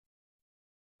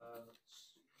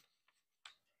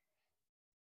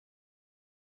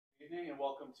evening and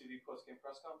welcome to the post-game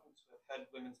press conference with head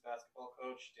women's basketball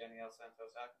coach Danielle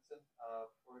Santos Atkinson.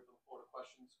 Before we go forward to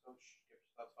questions, coach, give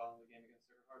your thoughts following the game against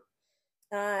Sacred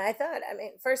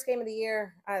Heart. First game of the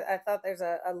year, I thought there's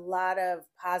a lot of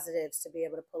positives to be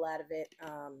able to pull out of it.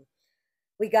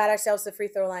 We got ourselves the free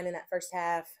throw line in that first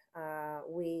half.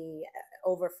 We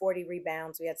over 40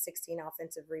 rebounds. We had 16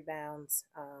 offensive rebounds.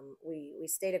 We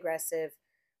stayed aggressive.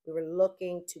 We were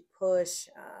looking to push.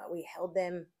 We held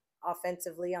them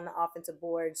offensively on the offensive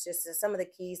boards. Just some of the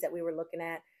keys that we were looking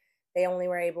at. They only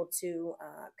were able to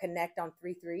connect on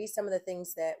 3 threes. Some of the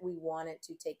things that we wanted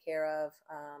to take care of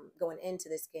going into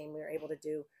this game, we were able to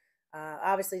do.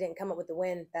 Obviously, didn't come up with the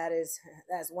win.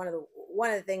 That's one of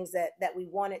the things that we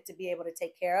wanted to be able to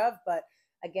take care of. But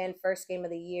again, first game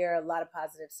of the year, a lot of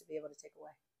positives to be able to take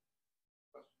away.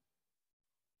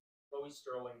 Chloe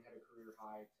Sterling had a career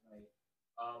high tonight.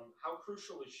 How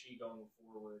crucial is she going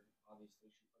forward? Obviously,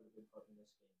 she played a good part in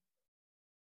this game.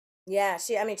 Yeah,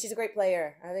 she's a great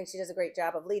player. I think she does a great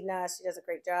job of leading us. She does a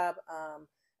great job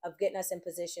of getting us in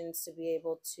positions to be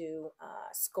able to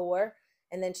score.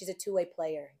 And then she's a two-way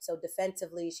player. So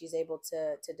defensively, she's able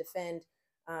to defend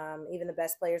even the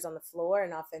best players on the floor.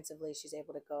 And offensively, she's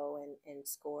able to go and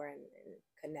score and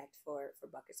connect for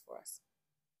buckets for us.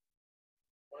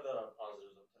 One of the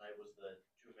positives of tonight was the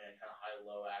two-man kind of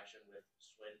high-low action with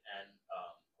Swint and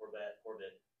Corbett.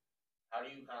 How do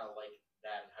you kind of like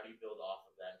that, and how do you build off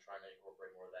of that and trying to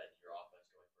incorporate more of that into your offense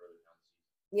going further down the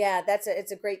season? Yeah,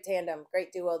 it's a great tandem,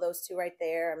 great duo. Those two right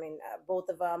there. I mean,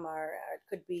 both of them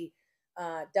could be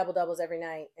double doubles every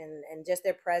night, and just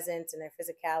their presence and their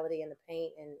physicality in the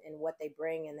paint and what they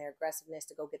bring and their aggressiveness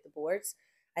to go get the boards.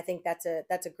 I think that's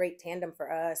a great tandem for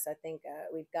us. I think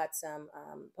we've got some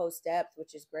post depth,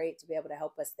 which is great to be able to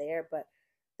help us there. But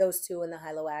those two in the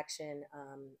high-low action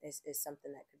is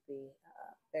something that could be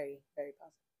very, very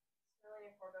positive. Sterling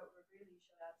and Corbett really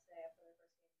showed out today after their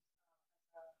first game as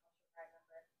a Hofstra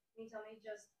member. Can you tell me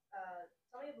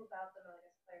about them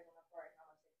as players on the court and how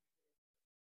much they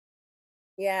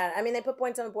contributed? Yeah, I mean they put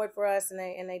points on the board for us, and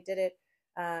they did it,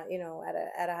 at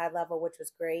a high level, which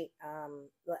was great.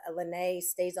 Lene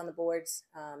stays on the boards.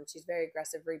 She's a very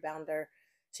aggressive rebounder.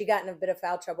 She got in a bit of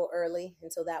foul trouble early,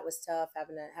 and so that was tough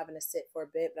having to sit for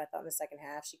a bit. But I thought in the second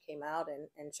half she came out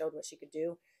and showed what she could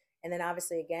do. And then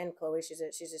obviously again, Chloe, she's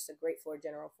just a great floor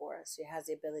general for us. She has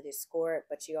the ability to score it,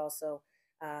 but she also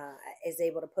is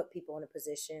able to put people in a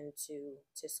position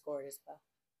to score it as well.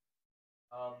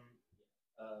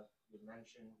 You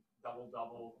mentioned double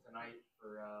tonight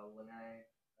for Lene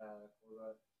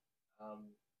Corbett.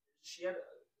 She had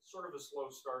sort of a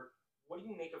slow start. What do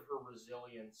you make of her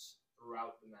resilience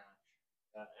throughout the match,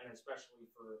 and especially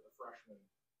for a freshman,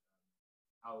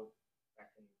 how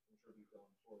that can contribute going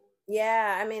forward?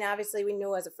 Yeah, I mean, obviously we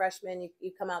knew as a freshman,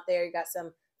 you come out there, you got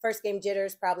some first game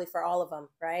jitters probably for all of them,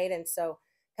 right? And so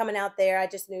coming out there, I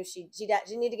just knew she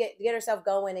needed to get herself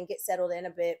going and get settled in a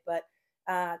bit. But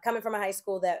coming from a high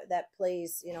school that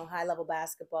plays, high level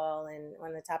basketball and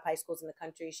one of the top high schools in the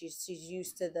country, she's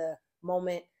used to the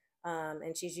moment.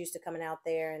 And she's used to coming out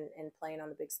there and playing on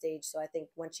the big stage. So I think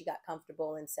once she got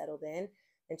comfortable and settled in,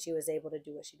 then she was able to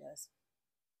do what she does.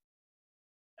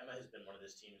 Emma has been one of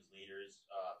this team's leaders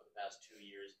for the past 2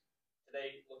 years.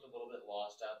 Today looked a little bit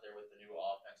lost out there with the new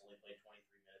offense. Only played 23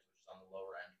 minutes, which is on the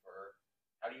lower end for her.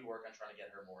 How do you work on trying to get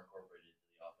her more incorporated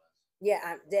into the offense?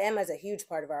 Yeah, Emma's a huge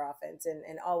part of our offense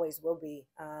and always will be.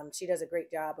 She does a great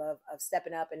job of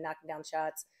stepping up and knocking down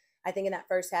shots. I think in that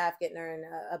first half, getting her in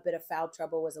a bit of foul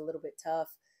trouble was a little bit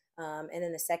tough. And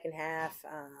in the second half,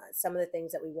 some of the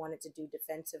things that we wanted to do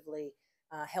defensively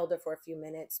held her for a few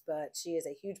minutes. But she is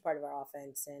a huge part of our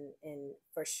offense, and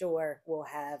for sure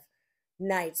we'll have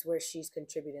nights where she's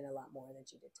contributing a lot more than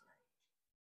she did tonight.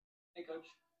 Hey, Coach.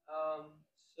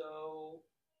 So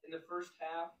in the first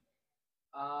half,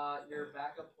 your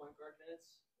backup point guard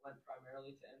minutes went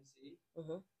primarily to MC.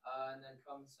 Mm-hmm. And then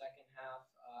come second half,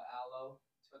 Aloe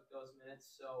took those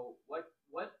minutes. So what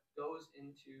goes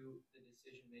into the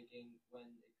decision making when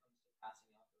it comes to passing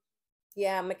out those minutes?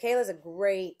 Yeah, Michaela's a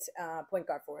great point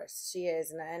guard for us. She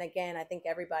is, and again, I think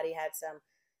everybody had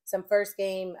some first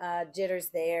game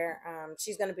jitters there.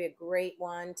 She's going to be a great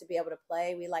one to be able to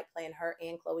play. We like playing her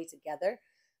and Chloe together,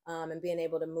 and being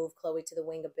able to move Chloe to the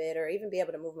wing a bit, or even be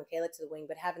able to move Michaela to the wing.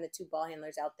 But having the two ball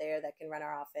handlers out there that can run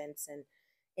our offense and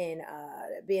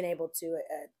being able to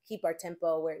keep our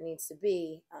tempo where it needs to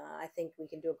be, I think we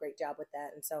can do a great job with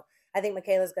that. And so I think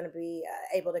Michaela's going to be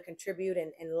able to contribute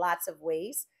in lots of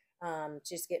ways,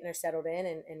 just getting her settled in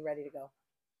and ready to go.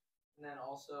 And then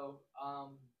also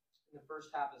in the first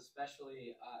half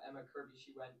especially, Emma Kirby,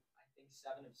 she went, I think,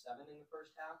 7 of 7 in the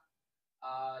first half.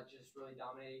 just really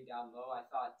dominating down low. I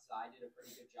thought Zai did a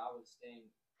pretty good job of staying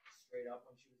straight up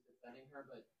when she was defending her.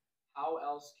 But how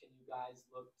else can you guys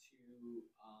look to,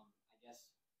 I guess,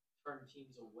 turn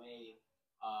teams away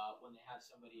when they have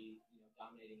somebody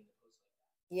dominating in the post like that?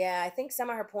 Yeah, I think some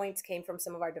of her points came from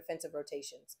some of our defensive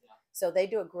rotations. Yeah. So they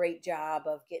do a great job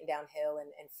of getting downhill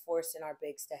and forcing our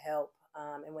bigs to help.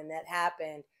 And when that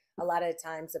happened, a lot of the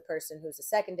times the person who's a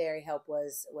secondary help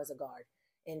was a guard,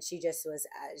 and she just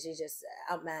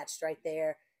outmatched right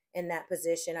there in that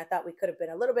position. I thought we could have been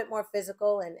a little bit more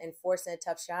physical and forcing a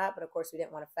tough shot, but of course we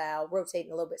didn't want to foul,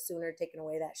 rotating a little bit sooner, taking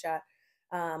away that shot.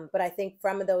 But I think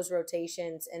from those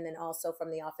rotations and then also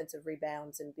from the offensive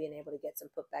rebounds and being able to get some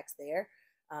putbacks there,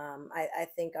 I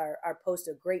think our posts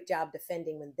do a great job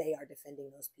defending when they are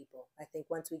defending those people. I think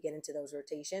once we get into those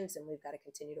rotations, and we've got to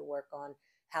continue to work on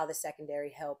how the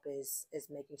secondary help is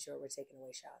making sure we're taking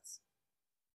away shots.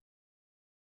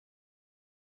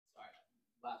 Sorry,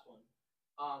 last one.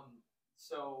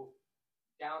 So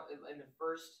down in the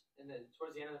first,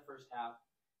 towards the end of the first half,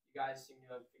 you guys seem to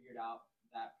have figured out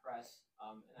that press,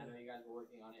 and I know you guys were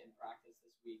working on it in practice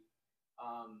this week.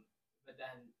 But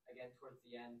then again, towards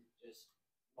the end, just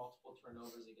multiple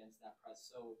turnovers against that press.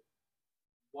 So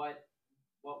what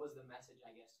was the message,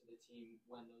 I guess, to the team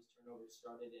when those turnovers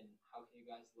started, and how can you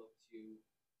guys look to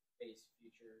face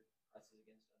future presses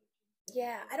against other teams?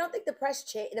 Yeah, I don't think the press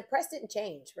didn't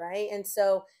change, right? And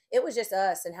so it was just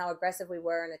us and how aggressive we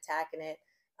were in attacking it,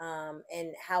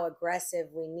 and how aggressive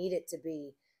we needed to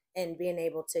be and being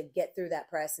able to get through that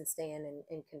press and stand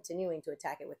and continuing to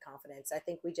attack it with confidence. I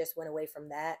think we just went away from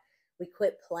that. We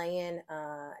quit playing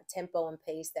tempo and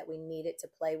pace that we needed to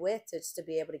play with just to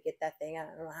be able to get that thing. I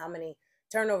don't know how many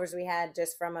turnovers we had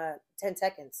just from 10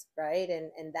 seconds, right?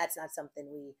 And that's not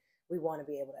something we want to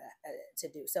be able to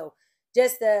do. So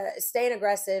just staying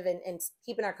aggressive and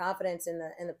keeping our confidence in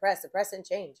the press. The press didn't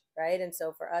change, right? And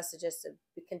so for us to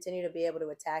continue to be able to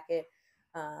attack it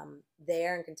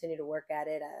there and continue to work at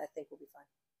it, I think we'll be fine.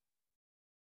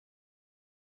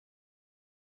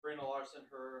 Brina Larson,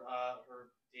 her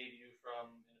debut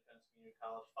from Independence Community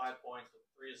College, 5 points with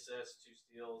 3 assists, 2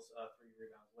 steals, 3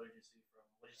 rebounds. What did you see from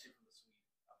the Swede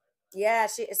out there? Yeah,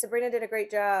 Sabrina did a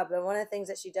great job. And one of the things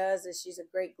that she does is she's a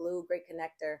great glue, great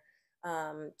connector.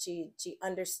 She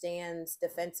understands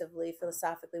defensively,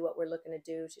 philosophically what we're looking to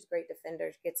do. She's a great defender.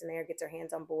 She gets in there, gets her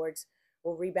hands on boards,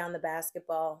 will rebound the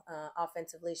basketball.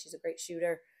 Offensively, she's a great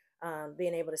shooter,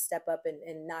 being able to step up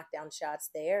and knock down shots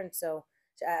there. And so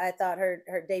I thought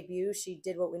her debut, she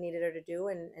did what we needed her to do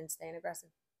and staying aggressive.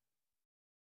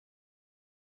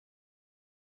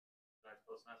 Nice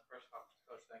post-match press conference,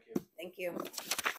 Coach. Thank you. Thank you.